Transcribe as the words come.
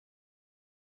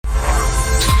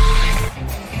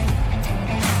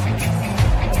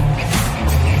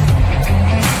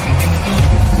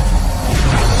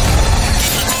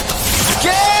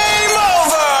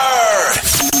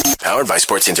by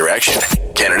Sports Interaction,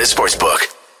 Canada Sportsbook.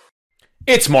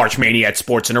 It's March Mania at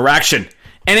Sports Interaction.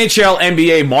 NHL,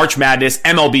 NBA, March Madness,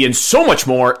 MLB, and so much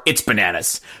more, it's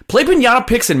bananas. Play Pinata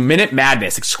Picks and Minute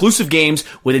Madness, exclusive games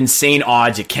with insane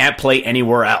odds you can't play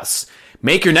anywhere else.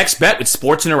 Make your next bet with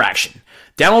Sports Interaction.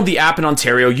 Download the app in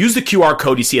Ontario, use the QR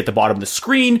code you see at the bottom of the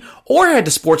screen, or head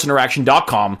to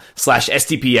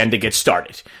sportsinteraction.com/STPN to get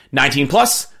started. 19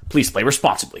 plus, please play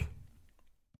responsibly.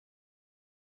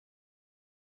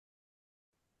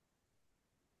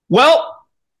 Well,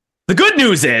 the good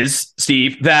news is,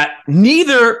 Steve, that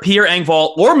neither Pierre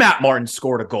Engvall or Matt Martin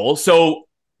scored a goal. So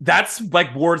that's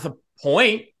like worth a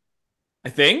point, I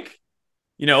think,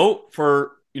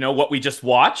 for, what we just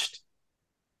watched.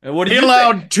 And what did he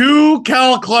allowed 2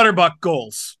 Cal Clutterbuck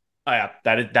goals. Oh, yeah,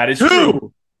 that is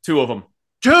true. 2 of them.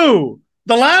 2.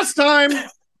 The last time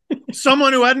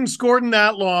someone who hadn't scored in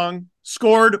that long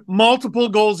scored multiple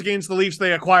goals against the Leafs,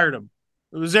 they acquired him.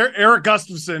 It was Eric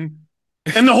Gustafsson.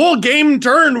 And the whole game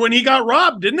turned when he got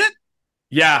robbed, didn't it?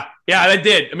 Yeah, it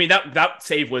did. I mean, that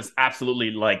save was absolutely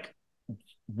like,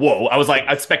 whoa. I was like,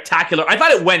 a spectacular. I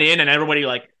thought it went in and everybody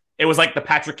it was like the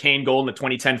Patrick Kane goal in the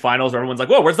 2010 finals. Everyone's like,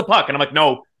 whoa, where's the puck? And I'm like,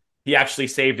 no, he actually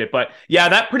saved it. But yeah,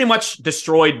 that pretty much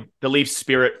destroyed the Leafs'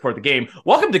 spirit for the game.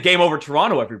 Welcome to Game Over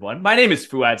Toronto, everyone. My name is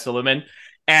Fuad Suleiman.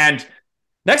 And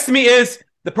next to me is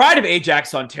the pride of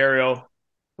Ajax, Ontario,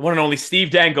 the one and only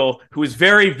Steve Dangle, who is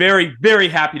very, very, very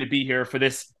happy to be here for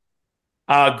this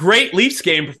great Leafs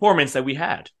game performance that we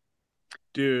had.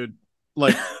 Dude,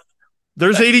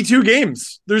 there's 82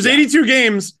 games. There's 82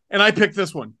 games, and I picked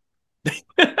this one.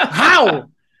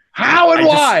 How? How and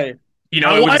why?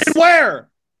 Why and where?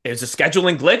 It was a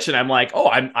scheduling glitch, and I'm like,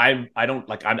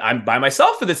 I'm by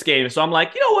myself for this game. So I'm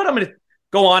like, you know what? I'm going to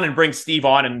go on and bring Steve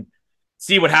on and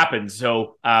see what happens.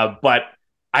 So, but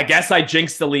I guess I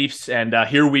jinxed the Leafs, and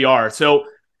here we are. So,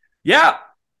 yeah,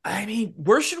 I mean,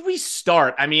 where should we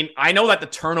start? I mean, I know that the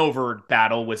turnover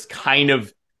battle was kind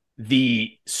of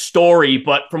the story,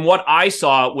 but from what I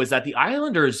saw was that the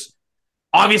Islanders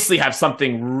obviously have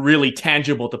something really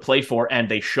tangible to play for, and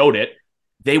they showed it.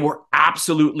 They were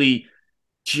absolutely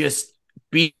just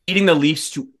beating the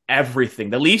Leafs to everything.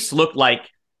 The Leafs looked like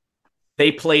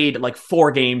they played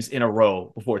 4 games in a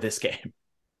row before this game.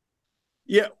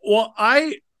 Yeah, well,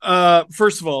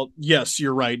 first of all, yes,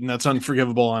 you're right, and that's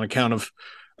unforgivable on account of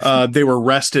they were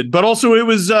rested. But also,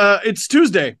 it's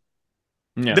Tuesday.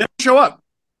 Yeah. They don't show up.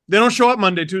 They don't show up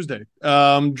Monday, Tuesday.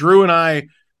 Drew and I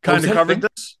kind of covered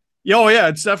this.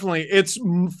 Yeah, it's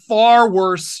far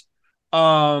worse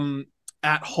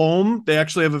at home. They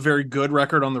actually have a very good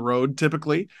record on the road,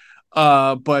 typically.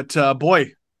 But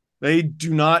boy, they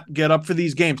do not get up for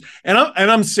these games, and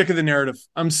I'm sick of the narrative.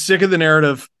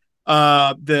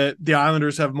 The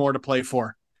Islanders have more to play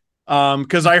for.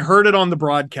 Because I heard it on the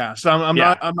broadcast. I'm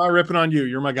not ripping on you.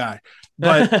 You're my guy.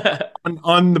 But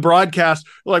on the broadcast,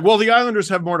 the Islanders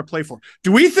have more to play for.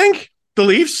 Do we think the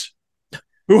Leafs,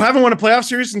 who haven't won a playoff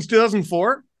series since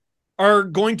 2004, are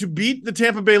going to beat the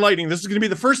Tampa Bay Lightning? This is going to be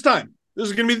the first time. This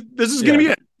is going to be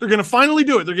it. They're going to finally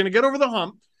do it. They're going to get over the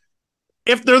hump.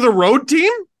 If they're the road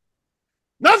team,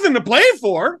 nothing to play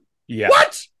for. Yeah.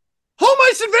 What? Home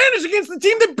ice advantage against the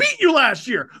team that beat you last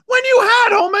year when you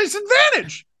had home ice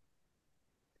advantage.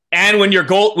 And when your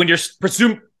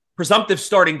presumptive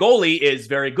starting goalie is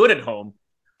very good at home.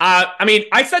 I mean,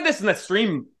 I said this in the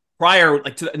stream prior,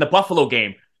 in the Buffalo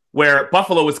game, where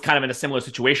Buffalo was kind of in a similar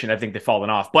situation. I think they've fallen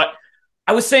off. But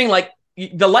I was saying,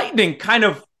 the Lightning kind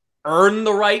of earned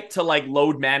the right to,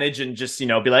 load manage and just, be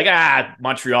like,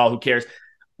 Montreal, who cares?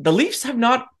 The Leafs have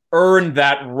not earned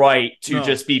that right to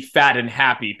just be fat and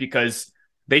happy, because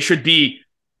they should be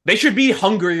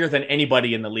hungrier than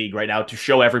anybody in the league right now to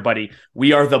show everybody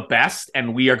we are the best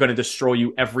and we are going to destroy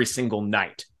you every single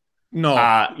night. No.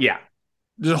 Yeah.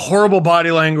 There's horrible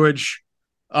body language.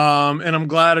 And I'm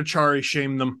glad Achari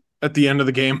shamed them at the end of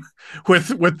the game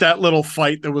with that little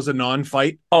fight that was a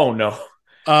non-fight. Oh, no.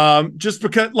 Just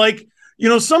because,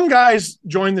 some guys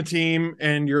join the team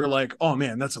and you're like, oh,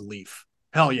 man, that's a Leaf.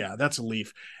 Hell yeah, that's a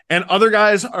Leaf. And other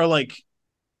guys are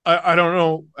I don't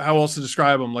know how else to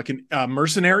describe them, a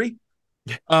mercenary.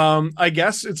 I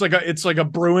guess it's like a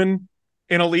Bruin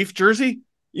in a Leaf jersey.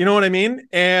 You know what I mean?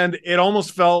 And it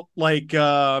almost felt like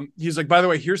he's like, by the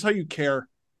way, here's how you care.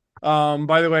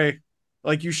 By the way,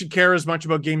 you should care as much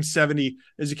about game 70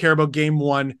 as you care about game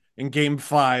 1 and game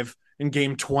 5 and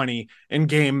game 20 and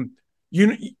game,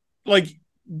 do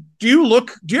you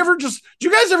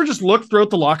guys ever just look throughout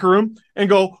the locker room and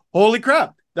go, holy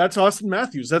crap, that's Austin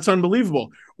Matthews. That's unbelievable.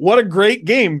 What a great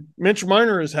game Mitch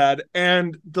Marner has had.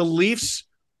 And the Leafs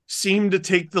seem to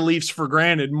take the Leafs for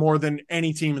granted more than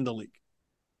any team in the league.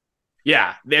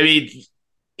 Yeah. I mean,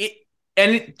 it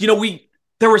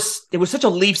was such a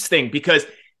Leafs thing because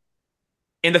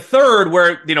in the third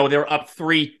where, they were up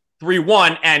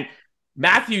 3-1 and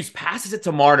Matthews passes it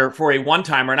to Marner for a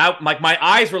one-timer. And my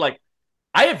eyes were like,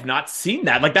 I have not seen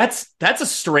that. Like that's a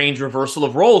strange reversal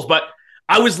of roles, but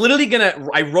I was literally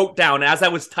I wrote down as I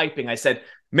was typing, I said,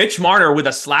 Mitch Marner with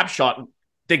a slap shot.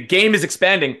 The game is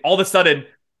expanding. All of a sudden,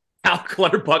 Cal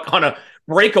Clutterbuck on a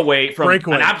breakaway from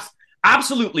an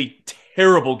absolutely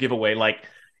terrible giveaway. Like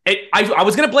I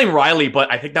was going to blame Riley, but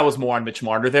I think that was more on Mitch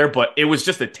Marner there, but it was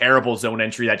just a terrible zone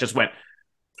entry that just went.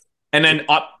 And then,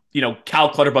 Cal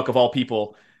Clutterbuck of all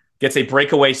people gets a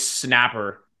breakaway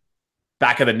snapper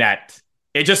back of the net.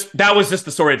 That was just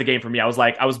the story of the game for me. I was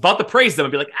about to praise them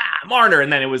and be like, Marner.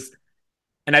 And then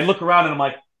and I look around and I'm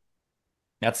like,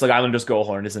 that's the Islanders goal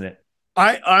horn, isn't it?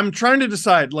 I'm trying to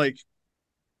decide, like,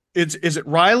 is it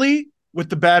Riley with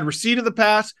the bad receipt of the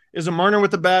pass? Is it Marner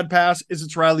with the bad pass? Is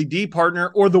it Riley D partner?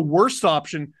 Or the worst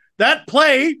option, that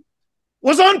play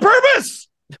was on purpose?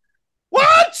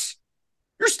 What?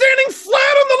 You're standing flat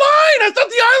on the line. I thought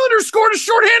the Islanders scored a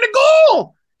shorthanded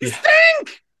goal. You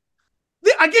stink.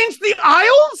 Against the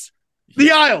Isles?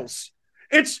 The Isles.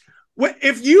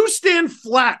 If you stand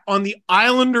flat on the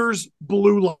Islanders'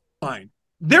 blue line,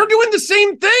 they're doing the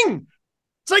same thing.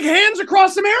 It's like hands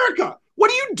across America.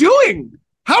 What are you doing?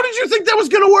 How did you think that was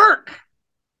going to work?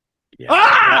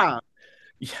 Yeah.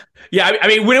 Yeah. I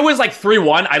mean, when it was like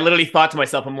 3-1, I literally thought to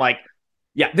myself, I'm like,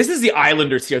 yeah, this is the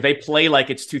Islanders here. They play like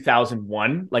it's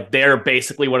 2001. Like they're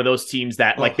basically one of those teams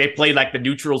that like they play like the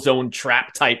neutral zone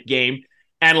trap type game.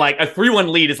 And like a 3-1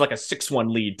 lead is like a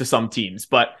 6-1 lead to some teams.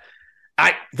 But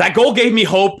that goal gave me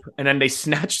hope. And then they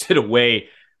snatched it away.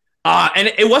 And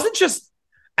it wasn't just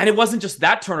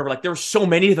that turnover. Like there were so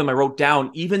many of them I wrote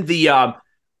down. Even the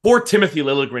poor Timothy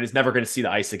Liljegren is never going to see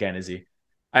the ice again, is he?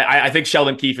 I think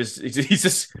Sheldon Keefe he's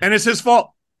just, and it's his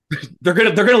fault. They're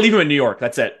gonna leave him in New York.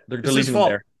 That's it. They're leaving him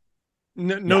there.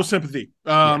 No sympathy.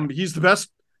 He's the best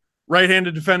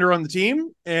right-handed defender on the team.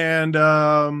 And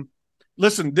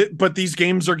listen, but these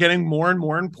games are getting more and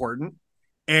more important.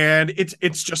 And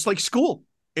it's just like school.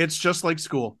 It's just like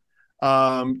school.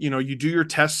 You do your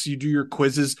tests, you do your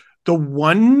quizzes. The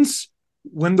ones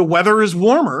when the weather is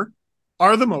warmer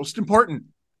are the most important.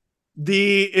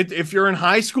 If you're in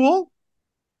high school,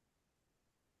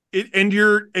 and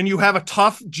you have a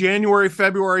tough January,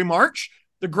 February, March,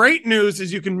 the great news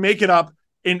is you can make it up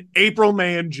in April,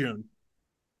 May, and June.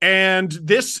 And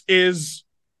this is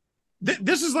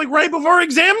like right before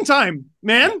exam time,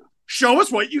 man. Show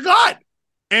us what you got.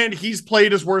 And he's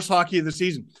played his worst hockey of the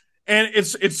season. And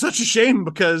it's such a shame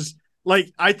because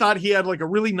like I thought he had like a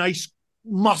really nice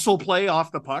muscle play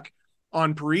off the puck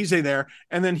on Parise there,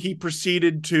 and then he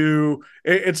proceeded to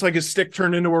it's like his stick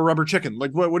turned into a rubber chicken.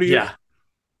 Like what do you? Yeah.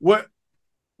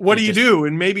 What do you do?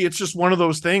 And maybe it's just one of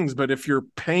those things, but if you're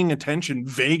paying attention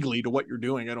vaguely to what you're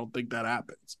doing, I don't think that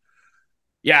happens.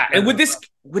 Yeah. And with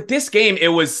this game, it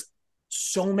was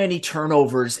so many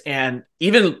turnovers, and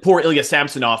even poor Ilya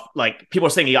Samsonov, like people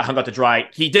are saying he got hung out to dry.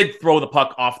 He did throw the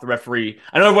puck off the referee.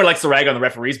 I know everyone likes to rag on the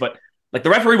referees, but like the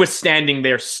referee was standing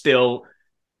there still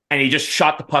and he just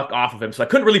shot the puck off of him. So I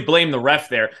couldn't really blame the ref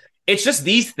there. It's just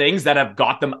these things that have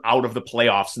got them out of the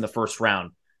playoffs in the first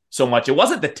round so much. It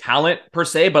wasn't the talent per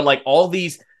se, but like all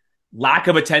these lack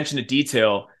of attention to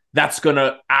detail that's going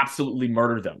to absolutely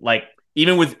murder them. Like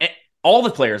even with all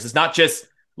the players, it's not just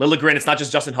Liljegren, it's not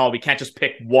just Justin Hall. We can't just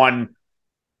pick one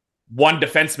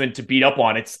defenseman to beat up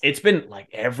on. It's been like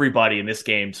everybody in this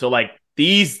game. So like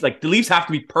the Leafs have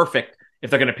to be perfect if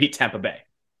they're going to beat Tampa Bay.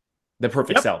 The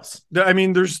perfect selves. I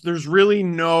mean, there's really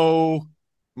no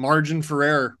margin for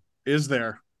error, is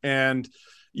there? And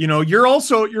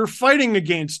you're fighting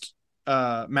against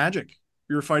magic.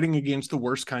 You're fighting against the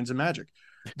worst kinds of magic.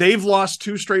 They've lost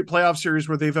 2 straight playoff series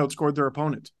where they've outscored their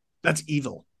opponent. That's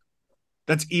evil.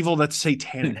 That's evil. That's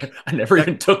satanic. I never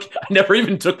even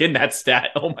took in that stat.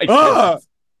 Oh my god.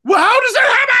 Well, how does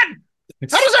that happen?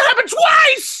 How does that happen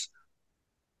twice?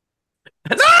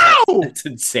 That's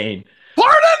insane.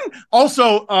 Pardon?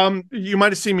 Also, you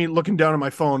might have seen me looking down at my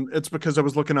phone. It's because I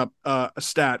was looking up a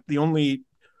stat. The only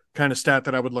kind of stat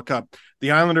that I would look up.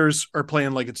 The Islanders are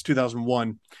playing like it's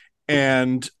 2001.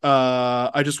 And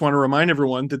I just want to remind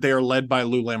everyone that they are led by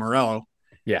Lou Lamoriello.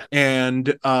 Yeah. And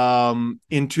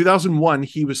in 2001,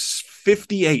 he was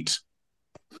 58,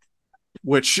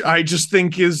 which I just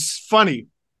think is funny.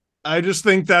 I just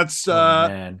think that's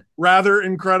rather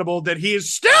incredible that he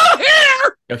is still here.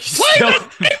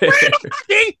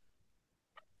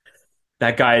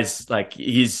 That guy's like,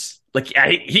 he's like,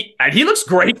 he looks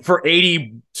great for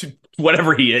 80 to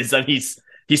whatever he is. And he's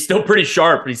still pretty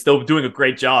sharp, and he's still doing a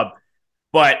great job.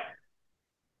 But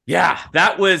yeah,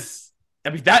 that was, I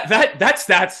mean,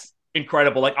 that's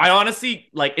incredible. Like, I honestly,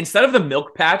 like, instead of the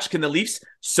milk patch, can the Leafs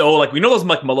sew, like, we know those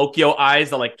like Malocchio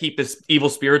eyes that like keep his evil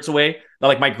spirits away that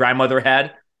like my grandmother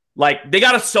had? Like, they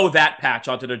got to sew that patch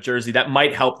onto their jersey. That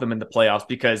might help them in the playoffs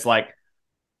because like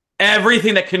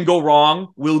everything that can go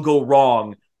wrong will go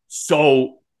wrong.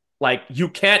 So like, you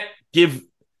can't give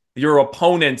your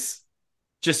opponents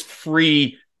just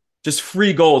free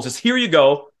goals. Just here you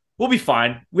go. We'll be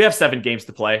fine. We have 7 games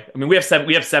to play. I mean, we have 7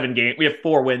 games. We have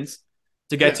 4 wins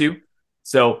to get to.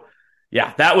 So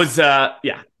yeah, that was it's a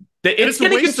waste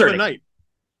concerning. of a night.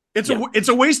 It's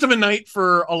a waste of a night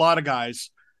for a lot of guys.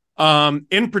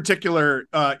 In particular,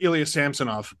 Ilya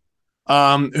Samsonov,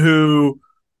 who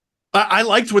I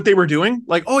liked what they were doing.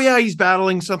 Like, oh yeah, he's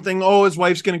battling something. Oh, his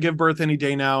wife's going to give birth any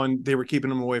day now, and they were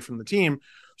keeping him away from the team.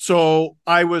 So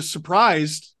I was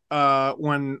surprised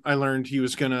when I learned he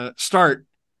was going to start.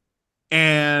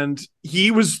 And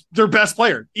he was their best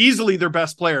player, easily their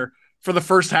best player for the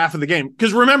first half of the game.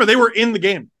 Because remember, they were in the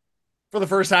game for the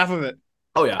first half of it.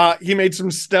 Oh, yeah. He made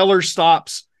some stellar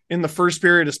stops in the first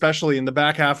period, especially in the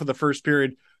back half of the first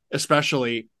period,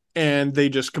 especially. And they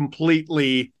just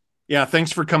completely,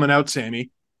 thanks for coming out,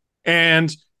 Sammy.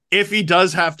 And if he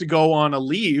does have to go on a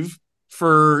leave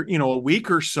for, a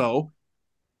week or so,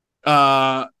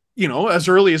 as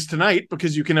early as tonight,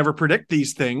 because you can never predict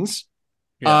these things,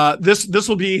 this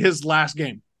will be his last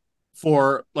game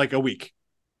for like a week.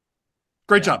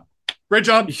 Great job,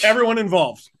 everyone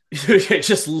involved.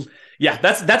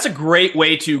 That's a great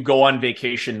way to go on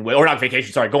vacation with, or not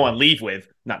vacation. Sorry, go on leave with.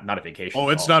 Not a vacation. Oh,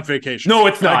 it's not vacation. No,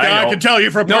 it's not. I can tell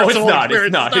you from personal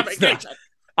experience. It's not.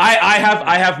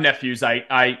 I have nephews.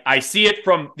 I see it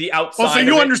from the outside. Oh, so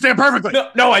you understand perfectly.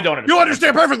 No, I don't understand. You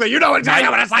understand perfectly. You know exactly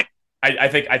what it's like. I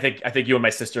think you and my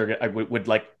sister would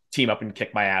like team up and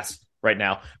kick my ass right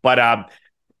now. But on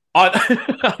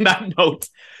that note,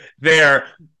 there,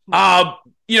 what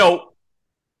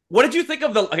did you think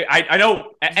of the? I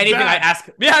know anything I ask.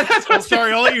 Yeah, that's what.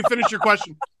 Sorry, I'll let you finish your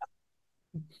question.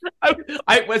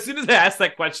 I as soon as I asked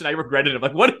that question, I regretted it. I'm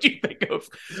like, what did you think of?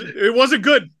 It wasn't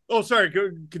good. Oh, sorry.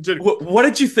 Continue. What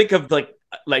did you think of the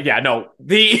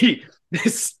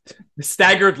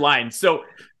staggered line? So,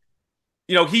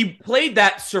 he played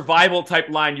that survival type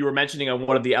line you were mentioning on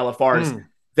one of the LFRs.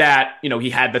 That he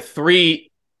had the 3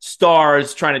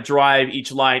 stars trying to drive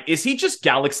each line. Is he just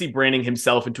galaxy branding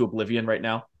himself into oblivion right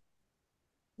now?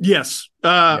 Yes.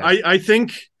 I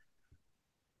think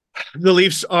the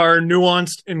Leafs are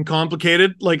nuanced and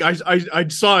complicated. Like I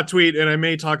saw a tweet, and I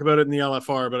may talk about it in the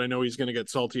LFR, but I know he's going to get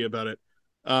salty about it.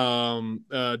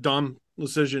 Dom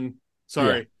Lucian,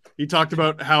 sorry. He talked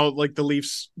about how like the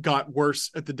Leafs got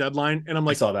worse at the deadline, and I'm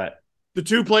like, I saw that. The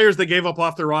 2 players they gave up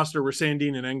off their roster were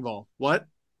Sandin and Engvall. What?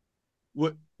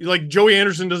 Like Joey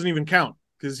Anderson doesn't even count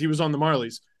because he was on the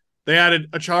Marlies. They added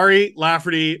Achari,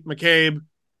 Lafferty, McCabe,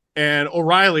 and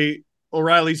O'Reilly.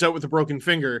 O'Reilly's out with a broken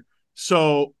finger.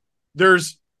 So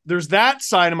there's that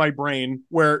side of my brain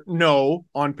where no,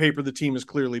 on paper the team is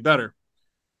clearly better.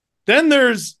 Then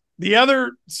there's the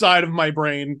other side of my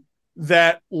brain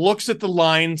that looks at the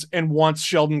lines and wants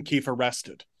Sheldon Keefe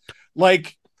arrested.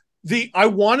 Like I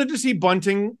wanted to see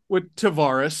Bunting with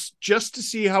Tavares just to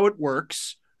see how it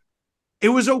works. It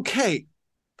was okay.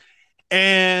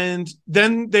 And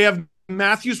then they have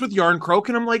Matthews with Yarncroke,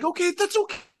 and I'm like, okay, that's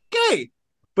okay.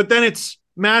 But then it's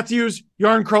Matthews,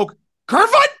 Yarncroke,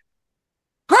 Kerfoot.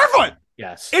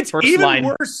 Yes. It's even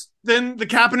worse than the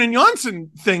Kapanen and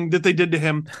Johnson thing that they did to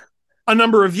him a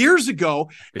number of years ago.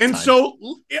 So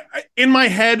in my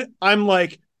head, I'm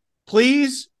like,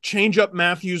 please change up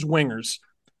Matthews' wingers.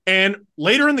 And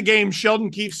later in the game, Sheldon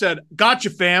Keefe said,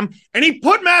 gotcha, fam. And he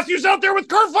put Matthews out there with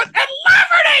Kerfoot and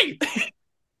Lafferty.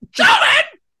 Sheldon!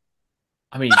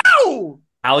 I mean, no!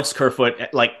 Alex Kerfoot,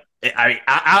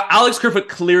 Alex Kerfoot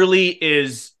clearly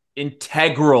is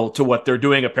integral to what they're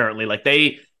doing, apparently. Like,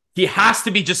 he has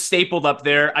to be just stapled up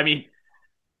there. I mean,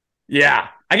 yeah.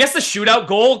 I guess the shootout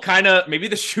goal kind of,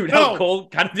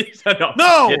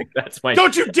 no, that's fine.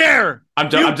 Don't you dare. I'm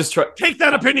just trying. Take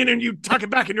that opinion and you tuck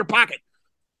it back in your pocket.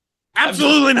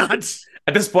 Absolutely not.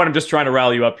 At this point, I'm just trying to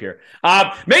rally you up here.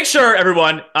 Make sure,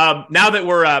 everyone, now that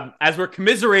we're as we're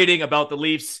commiserating about the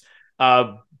Leafs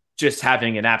just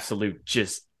having an absolute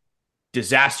just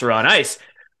disaster on ice,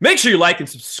 make sure you like and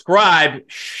subscribe,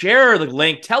 share the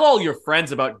link, tell all your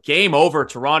friends about Game Over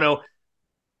Toronto.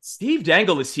 Steve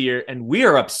Dangle is here, and we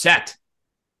are upset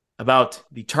about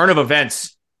the turn of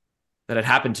events that had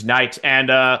happened tonight. And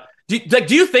do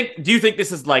you think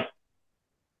this is like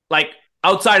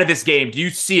outside of this game, do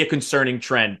you see a concerning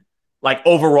trend, like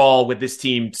overall with this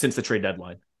team since the trade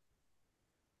deadline?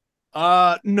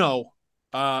 No,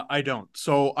 I don't.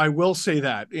 So I will say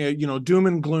that, doom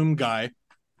and gloom guy,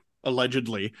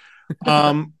 allegedly.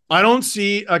 I don't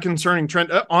see a concerning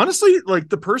trend. Honestly, like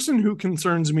the person who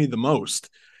concerns me the most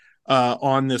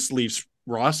on this Leafs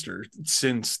roster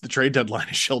since the trade deadline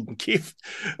is Sheldon Keefe,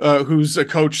 who's a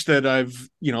coach that I've,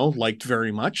 liked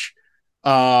very much.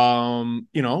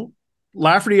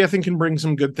 Lafferty, I think, can bring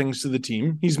some good things to the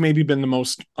team. He's maybe been the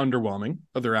most underwhelming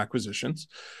of their acquisitions.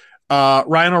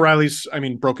 Ryan O'Reilly's,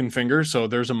 broken finger, so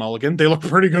there's a mulligan. They look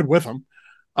pretty good with him.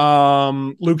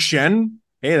 Luke Shen,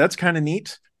 hey, that's kind of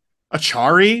neat.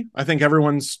 Achari, I think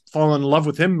everyone's fallen in love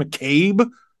with him. McCabe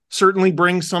certainly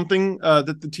brings something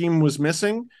that the team was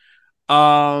missing.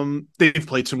 They've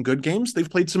played some good games. They've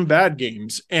played some bad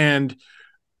games. And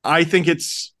I think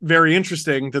it's very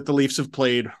interesting that the Leafs have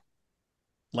played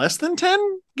less than 10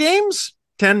 games,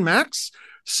 10 max,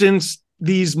 since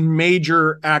these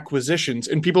major acquisitions.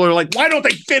 And people are like, why don't they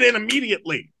fit in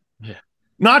immediately? Yeah.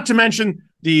 Not to mention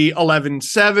the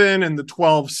 11-7 and the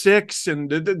 12-6. And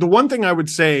the one thing I would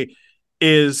say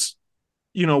is,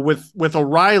 with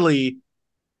O'Reilly,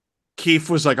 Keefe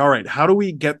was like, all right, how do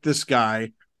we get this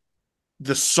guy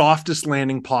the softest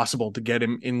landing possible to get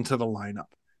him into the lineup?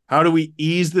 How do we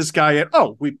ease this guy in?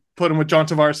 Oh, we put him with John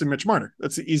Tavares and Mitch Marner.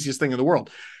 That's the easiest thing in the world.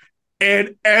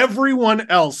 And everyone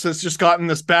else has just gotten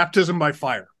this baptism by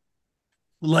fire.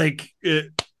 Like,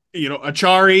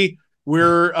 Achari,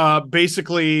 we're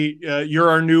basically, you're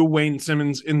our new Wayne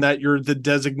Simmons in that you're the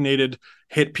designated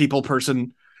hit people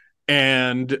person.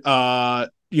 And, Jake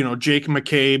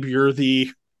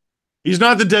McCabe, he's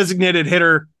not the designated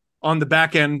hitter on the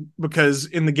back end because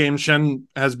in the game Shen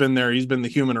has been there. He's been the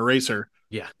human eraser.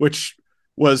 Yeah. Which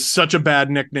was such a bad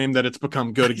nickname that it's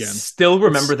become good again. Still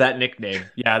remember that nickname.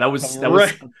 Yeah, that was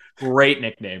a great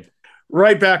nickname.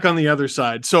 Right back on the other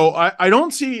side. So I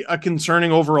don't see a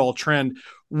concerning overall trend.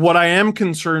 What I am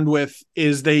concerned with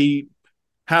is they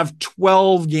have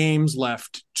 12 games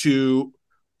left to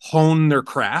hone their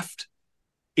craft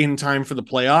in time for the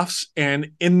playoffs.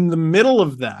 And in the middle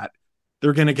of that,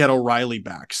 they're going to get O'Reilly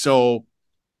back. So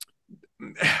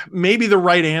maybe the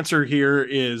right answer here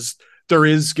is there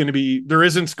isn't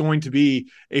going to be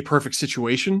a perfect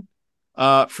situation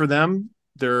for them.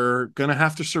 They're going to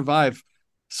have to survive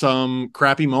some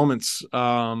crappy moments.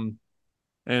 And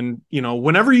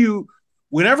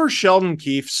whenever Sheldon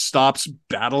Keefe stops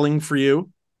battling for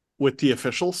you with the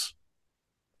officials,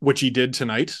 which he did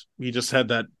tonight, he just had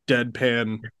that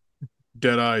deadpan,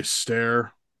 dead-eye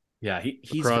stare. Yeah,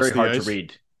 he's very hard to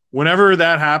read. Whenever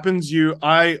that happens,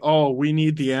 we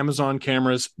need the Amazon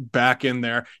cameras back in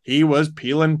there. He was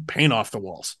peeling paint off the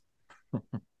walls.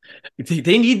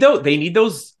 They need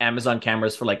those Amazon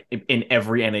cameras for like in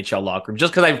every NHL locker room.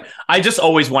 Just because I just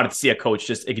always wanted to see a coach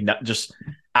just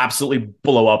absolutely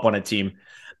blow up on a team.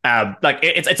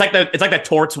 It's like the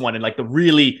Torts one and like the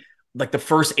really like the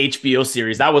first HBO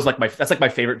series. That's like my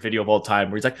favorite video of all time.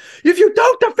 Where he's like, if you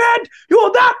don't defend, you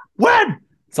will not win.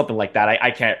 Something like that.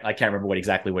 I can't remember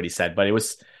exactly what he said, but it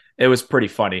was pretty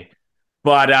funny.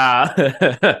 But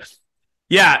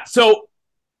yeah. So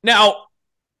now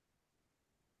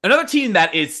another team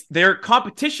that is their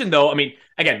competition, though. I mean,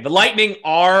 again, the Lightning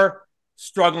are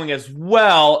struggling as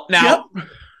well. Now,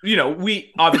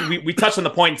 we touched on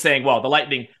the point saying, well, the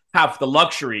Lightning have the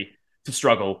luxury to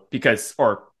struggle because,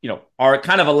 are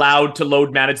kind of allowed to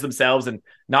load manage themselves and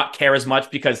not care as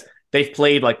much because they've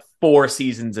played like 4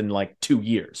 seasons in like 2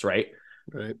 years, right?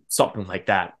 Right. Something like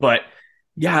that. But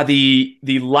yeah, the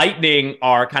Lightning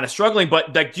are kind of struggling.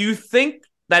 But like, do you think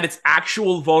that it's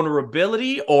actual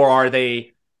vulnerability or are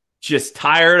they just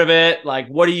tired of it? Like,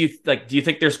 what do you like? Do you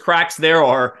think there's cracks there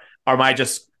or am I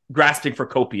just grasping for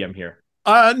copium here?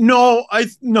 No,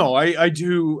 I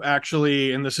do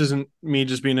actually, and this isn't me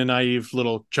just being a naive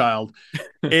little child.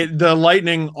 The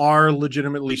Lightning are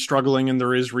legitimately struggling, and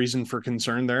there is reason for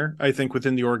concern there, I think,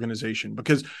 within the organization,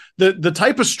 because the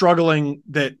type of struggling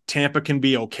that Tampa can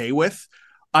be okay with,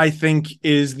 I think,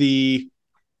 is the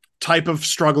type of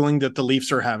struggling that the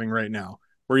Leafs are having right now,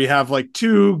 where you have like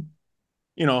you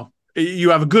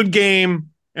have a good game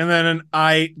and then an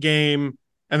aight game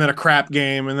and then a crap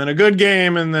game, and then a good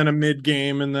game, and then a mid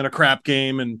game, and then a crap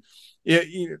game, and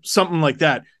something like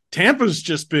that. Tampa's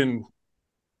just been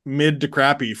mid to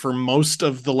crappy for most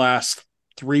of the last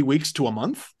 3 weeks to a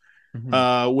month,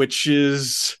 which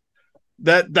is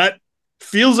that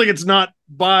feels like it's not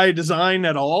by design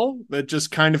at all. That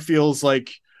just kind of feels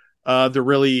like they're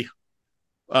really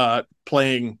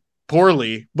playing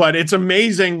poorly. But it's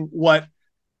amazing what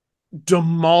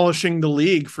demolishing the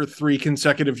league for 3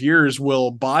 consecutive years will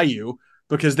buy you,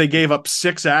 because they gave up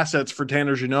 6 assets for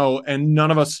Tanner Jeannot, and none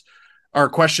of us are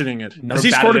questioning it. Never Has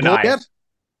he batted scored a an goal eye. yet?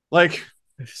 Like,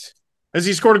 has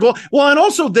he scored a goal? Well, and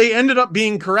also they ended up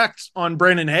being correct on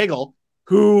Brandon Hagel,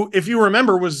 who, if you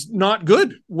remember, was not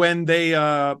good when they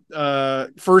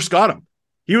first got him.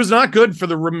 He was not good for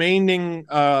the remaining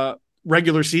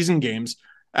regular season games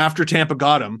after Tampa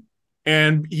got him,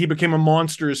 and he became a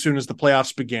monster as soon as the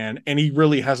playoffs began, and he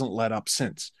really hasn't let up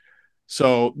since.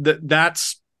 So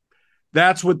that's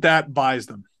what that buys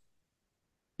them.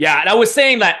 Yeah, and I was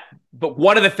saying that, but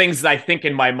one of the things that I think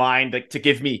in my mind, like, to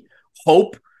give me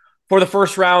hope for the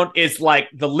first round is like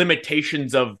the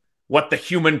limitations of what the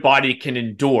human body can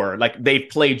endure. Like, they've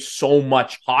played so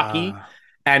much hockey,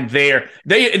 and they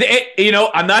you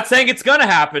know, I'm not saying it's gonna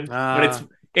happen, but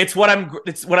it's what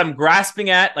I'm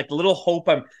grasping at, like the little hope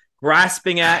I'm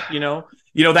grasping at. You know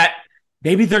that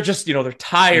maybe they're just, they're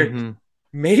tired. Mm-hmm.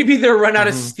 Maybe they're run out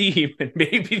of steam, and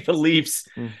maybe the Leafs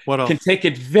can take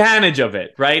advantage of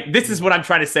it, right? This is what I'm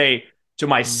trying to say to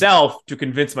myself, to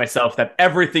convince myself that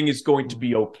everything is going to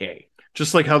be okay.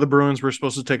 Just like how the Bruins were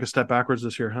supposed to take a step backwards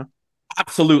this year, huh?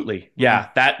 Absolutely. Yeah,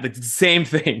 the same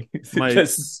thing.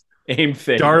 Just same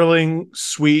thing. Darling,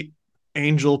 sweet,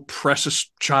 angel, precious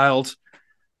child.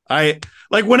 I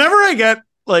like whenever I get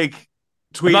like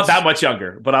tweets. I'm not that much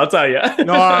younger, but I'll tell you.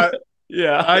 No,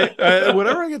 yeah. I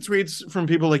whenever I get tweets from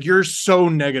people like, you're so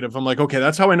negative, I'm like, okay,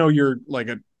 that's how I know you're like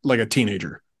a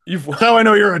teenager. That's how I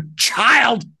know you're a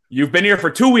child. You've been here for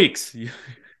 2 weeks.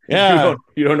 Yeah.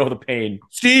 You don't know the pain.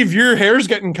 Steve, your hair's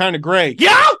getting kind of gray.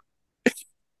 Yeah.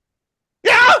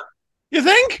 Yeah. You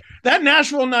think? That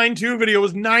Nashville 9-2 video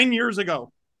was 9 years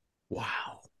ago.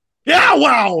 Wow. Yeah.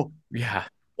 Wow. Yeah.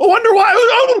 I wonder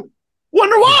why.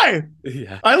 Wonder why.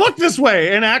 Yeah. I look this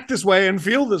way and act this way and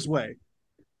feel this way.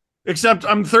 Except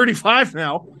I'm 35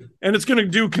 now, and it's going to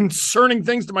do concerning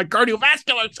things to my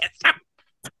cardiovascular system.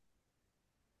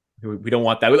 We don't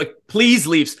want that. Like, please,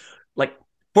 Leafs, like,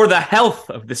 for the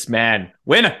health of this man,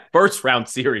 win a first round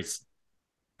series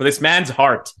for this man's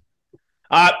heart.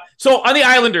 So on the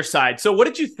Islanders side, so what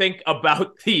did you think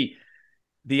about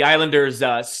the Islanders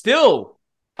still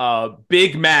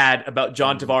big mad about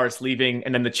John Tavares leaving,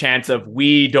 and then the chance of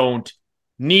we don't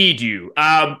need you?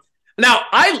 Now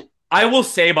I will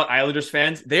say about Islanders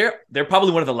fans, they're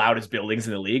probably one of the loudest buildings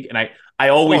in the league, and I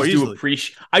always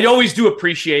do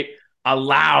appreciate a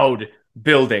loud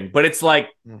building, but it's like,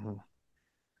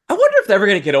 I wonder if they're ever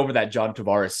going to get over that John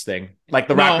Tavares thing. Like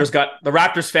the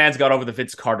Raptors fans got over the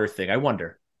Vince Carter thing. I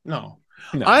wonder. No.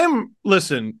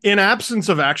 Listen, in absence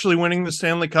of actually winning the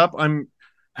Stanley Cup, I'm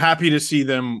happy to see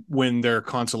them win their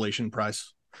consolation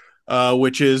prize,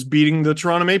 which is beating the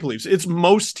Toronto Maple Leafs. It's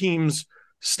most teams'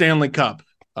 Stanley Cup.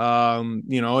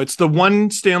 It's the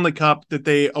one Stanley Cup that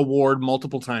they award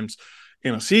multiple times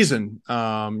in a season.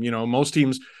 Most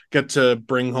teams get to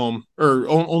bring home, or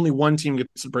only one team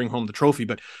gets to bring home the trophy,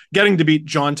 but getting to beat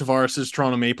John Tavares'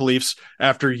 Toronto Maple Leafs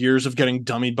after years of getting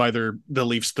dummied by the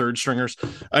Leafs third stringers.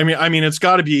 I mean, it's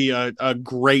got to be a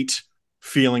great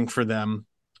feeling for them,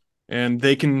 and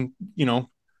they can,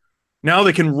 now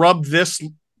they can rub this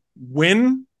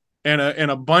win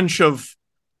and a bunch of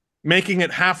making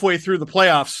it halfway through the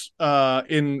playoffs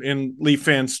in Leaf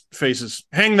fans' faces.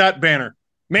 Hang that banner.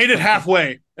 Made it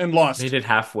halfway and lost. Made it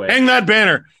halfway. Hang that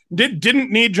banner.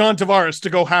 Didn't need John Tavares to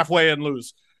go halfway and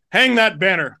lose. Hang that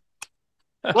banner.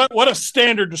 What a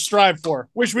standard to strive for.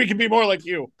 Wish we could be more like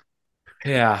you.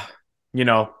 Yeah.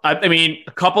 I mean,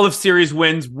 a couple of series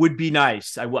wins would be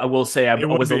nice. I will say I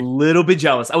was a little bit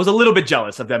jealous. I was a little bit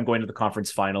jealous of them going to the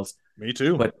conference finals. Me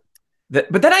too. But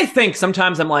then I think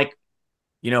sometimes I'm like,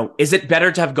 is it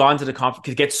better to have gone to the conference,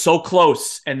 to get so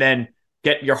close and then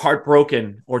get your heart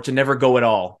broken, or to never go at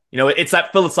all? It's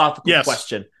that philosophical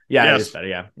question. Yeah, yes. It is better.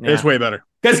 Yeah. It's way better.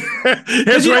 Because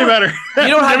it's way better. You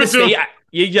don't have this.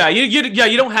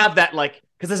 You don't have that, like,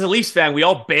 because as a Leafs fan, we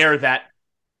all bear that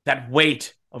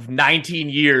weight of 19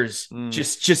 years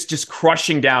just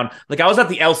crushing down. Like, I was at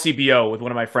the LCBO with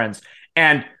one of my friends,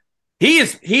 and he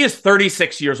is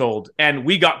 36 years old, and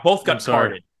we both got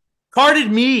carded. Carded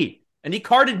me, and they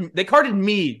carded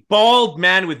me, bald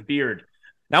man with beard.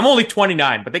 Now, I'm only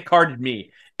 29, but they carded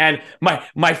me. And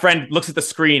my friend looks at the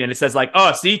screen and it says, like,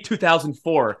 oh, see,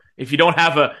 2004. If you don't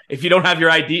have your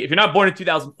ID, if you're not born in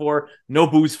 2004, no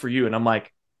booze for you. And I'm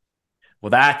like, well,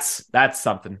 that's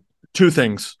something. Two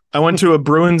things. I went to a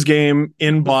Bruins game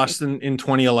in Boston in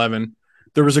 2011.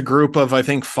 There was a group of, I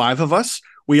think, 5 of us.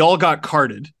 We all got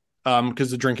carded because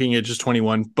the drinking age is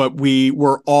 21, but we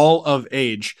were all of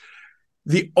age.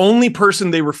 The only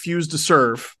person they refused to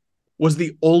serve was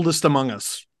the oldest among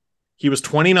us. He was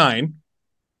 29,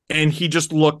 and he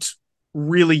just looked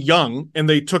really young, and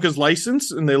they took his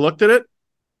license and they looked at it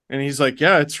And he's like,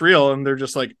 yeah, it's real. And they're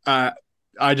just like, I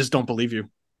just don't believe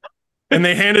you. And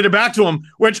they handed it back to him,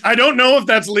 which I don't know if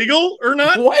that's legal or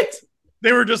not. What?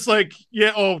 They were just like,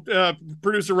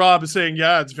 producer Rob is saying,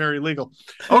 yeah, it's very legal.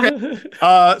 Okay.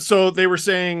 So they were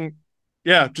saying,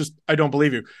 yeah, just, I don't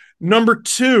believe you. Number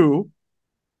 2,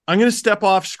 I'm going to step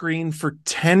off screen for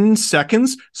 10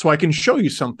 seconds so I can show you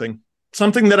something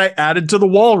that I added to the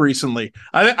wall recently.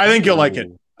 I think you'll like it.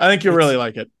 I think you'll really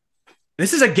like it.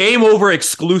 This is a Game Over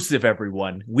exclusive,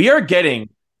 everyone. We are getting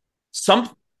some.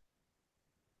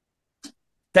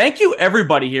 Thank you,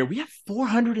 everybody here. We have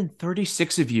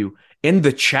 436 of you in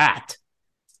the chat.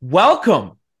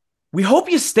 Welcome. We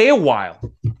hope you stay a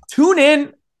while. Tune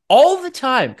in all the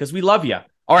time because we love you.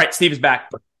 All right, Steve is back.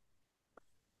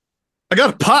 I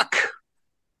got a puck.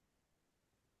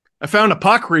 I found a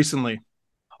puck recently.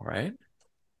 All right.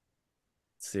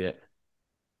 Let's see it.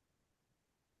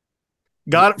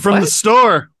 Got it from the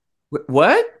store.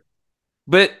 What?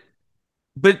 But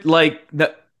like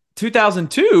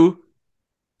 2002.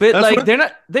 But that's like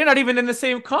they're not even in the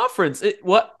same conference.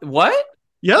 What?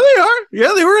 Yeah, they are.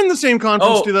 Yeah, they were in the same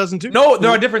conference 2002. No, there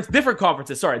are different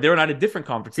conferences. Sorry, they were not in different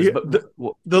conferences. Yeah, but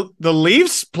the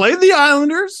Leafs played the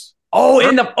Islanders.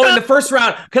 In the first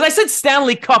round. Because I said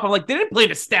Stanley Cup. I'm like, they didn't play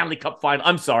the Stanley Cup final.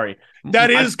 I'm sorry.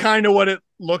 That is kind of what it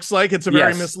looks like. It's a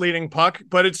very misleading puck,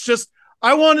 but it's just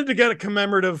I wanted to get a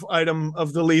commemorative item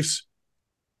of the Leafs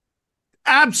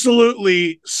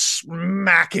absolutely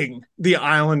smacking the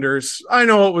Islanders. I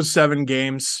know it was 7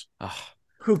 games.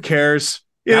 Who cares?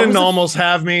 You didn't almost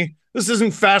have me. This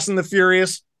isn't Fast and the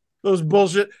Furious. Those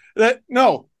bullshit.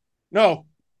 No.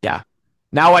 Yeah.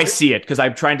 Now I see it because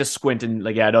I'm trying to squint and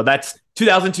that's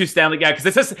 2002 Stanley. Yeah, because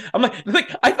it says I'm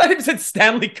like I thought it said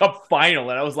Stanley Cup final,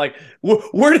 and I was like,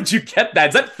 where did you get that?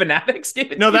 Is that Fanatics?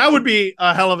 No, that would be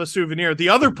a hell of a souvenir. The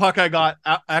other puck I got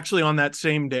actually on that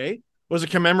same day was a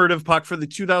commemorative puck for the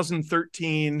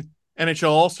 2013 NHL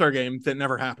All-Star game that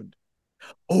never happened.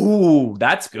 Oh,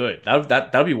 that's good.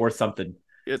 That'd be worth something.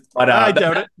 But I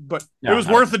doubt it. But it was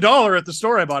worth $1 at the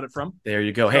store I bought it from. There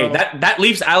you go. Hey, that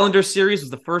Leafs Islanders series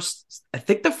was the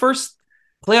first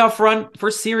playoff run,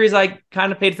 first series I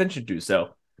kind of paid attention to.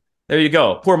 So there you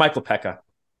go. Poor Michael Pekka.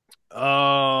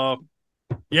 Yeah,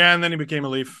 and then he became a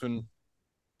Leaf and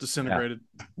disintegrated.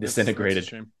 Yeah. Disintegrated. That's a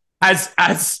shame.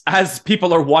 As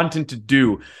people are wanting to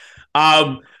do.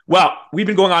 Well, we've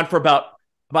been going on for about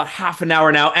half an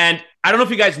hour now, and I don't know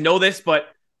if you guys know this, but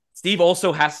Steve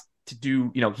also has to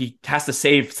do, he has to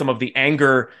save some of the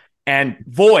anger and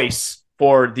voice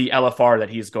for the LFR that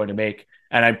he's going to make.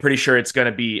 And I'm pretty sure it's going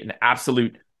to be an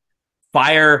absolute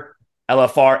fire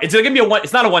LFR. It's going to be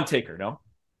it's not a one taker, no?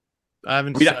 I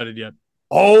haven't decided yet.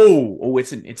 Oh,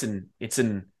 it's in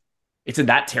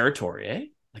that territory, eh?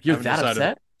 Like you're that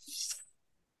upset?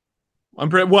 I'm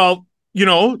pretty well, you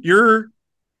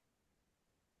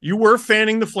were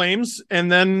fanning the flames,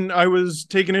 and then I was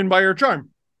taken in by your charm.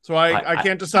 So I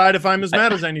can't decide if I'm as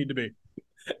mad as I need to be.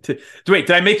 Wait,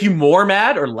 did I make you more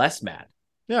mad or less mad?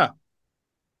 Yeah.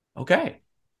 Okay.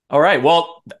 All right.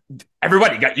 Well,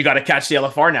 everybody, you got to catch the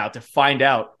LFR now to find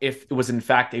out if it was in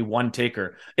fact a one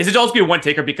taker. Is it always be a one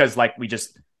taker because we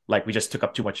just took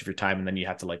up too much of your time and then you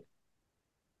have to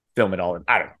film it all?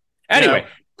 I don't know. Anyway,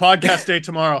 podcast day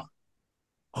tomorrow.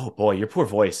 Oh boy, your poor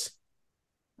voice.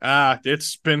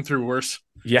 It's been through worse.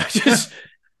 Yeah, just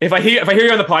if I hear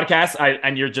you on the podcast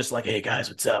and you're just like, "Hey guys,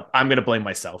 what's up?" I'm gonna blame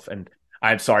myself, and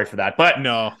I'm sorry for that. But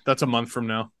no, that's a month from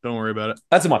now. Don't worry about it.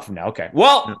 That's a month from now. Okay.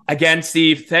 Well, Again,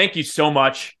 Steve, thank you so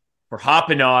much for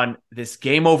hopping on this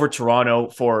Game Over Toronto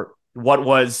for what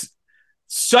was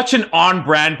such an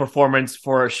on-brand performance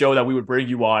for a show that we would bring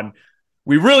you on.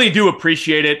 We really do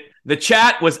appreciate it. The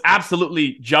chat was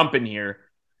absolutely jumping here.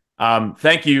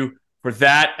 Thank you for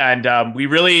that. And we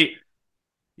really,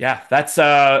 let's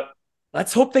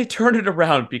hope they turn it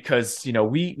around because,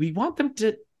 we want them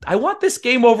to, I want this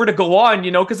Game Over to go on,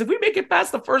 because if we make it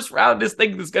past the first round, this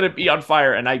thing is going to be on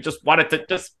fire. And I just wanted to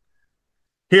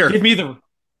give me the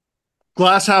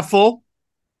glass half full.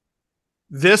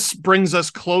 This brings us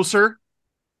closer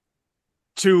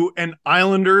to an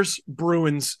Islanders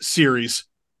Bruins series,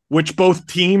 which both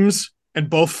teams and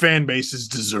both fan bases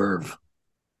deserve.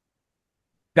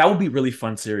 That would be a really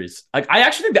fun series. I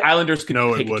actually think the Islanders could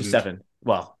take it to 7.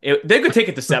 Well, they could take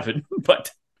it to 7, but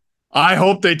I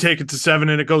hope they take it to 7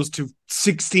 and it goes to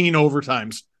 16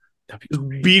 overtimes.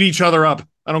 Beat each other up.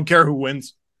 I don't care who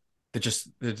wins. They're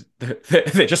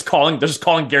just calling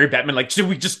Gary Bettman like, should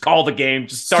we just call the game?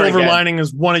 Just start Silver again. lining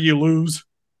is one of you lose.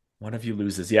 One of you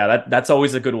loses. Yeah, that's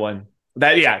always a good one.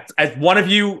 As one of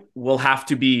you will have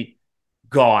to be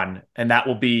gone, and that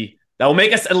will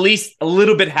make us at least a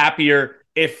little bit happier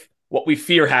if what we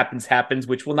fear happens,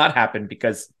 which will not happen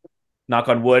because, knock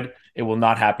on wood, it will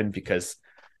not happen because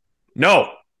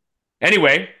no.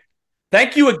 Anyway,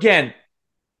 thank you again.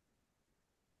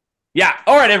 Yeah.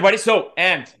 All right, everybody. So,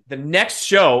 and the next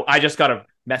show, I just got a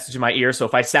message in my ear. So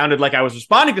if I sounded like I was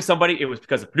responding to somebody, it was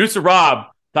because of producer Rob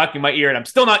talking in my ear, and I'm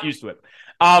still not used to it.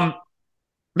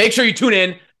 Make sure you tune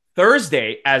in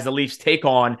Thursday as the Leafs take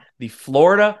on the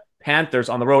Florida Panthers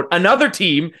on the road. Another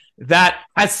team that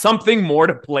has something more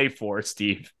to play for,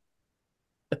 Steve.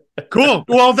 Cool.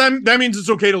 Well, then that means it's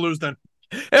okay to lose then.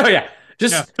 Oh, yeah.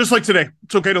 Just like today.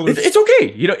 It's okay to lose. It's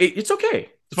okay. It's okay.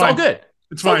 It's all good.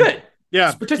 It's fine. All good.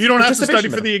 Yeah. You don't have to study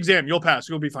for the exam. You'll pass.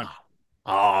 You'll be fine.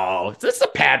 Oh, it's the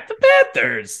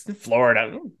Panthers in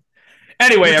Florida.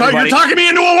 Anyway, everybody. You're talking me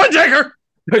into a one-taker.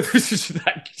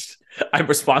 I'm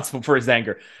responsible for his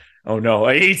anger. Oh, no.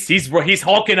 He's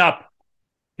hulking up.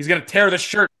 He's going to tear the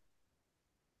shirt.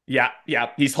 Yeah,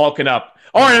 he's hulking up.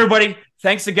 All right, everybody.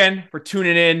 Thanks again for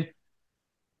tuning in.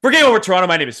 For Game Over Toronto,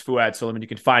 my name is Fouad Suleiman. You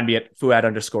can find me at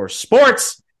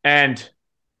Fouad_sports. And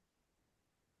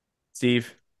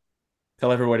Steve,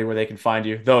 tell everybody where they can find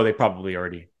you. Though they probably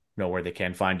already know where they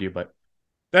can find you. But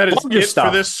that is it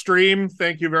for this stream.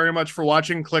 Thank you very much for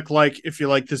watching. Click like if you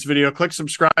like this video. Click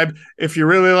subscribe if you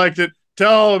really liked it.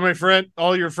 Tell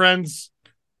all your friends.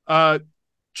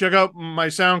 Check out my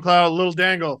SoundCloud, Little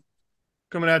Dangle,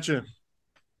 coming at you.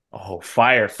 Oh,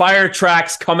 fire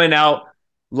tracks coming out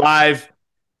live.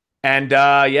 And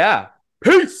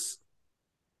peace.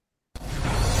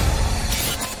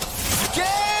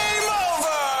 Game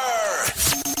over.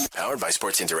 Powered by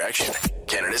Sports Interaction,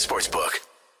 Canada Sportsbook.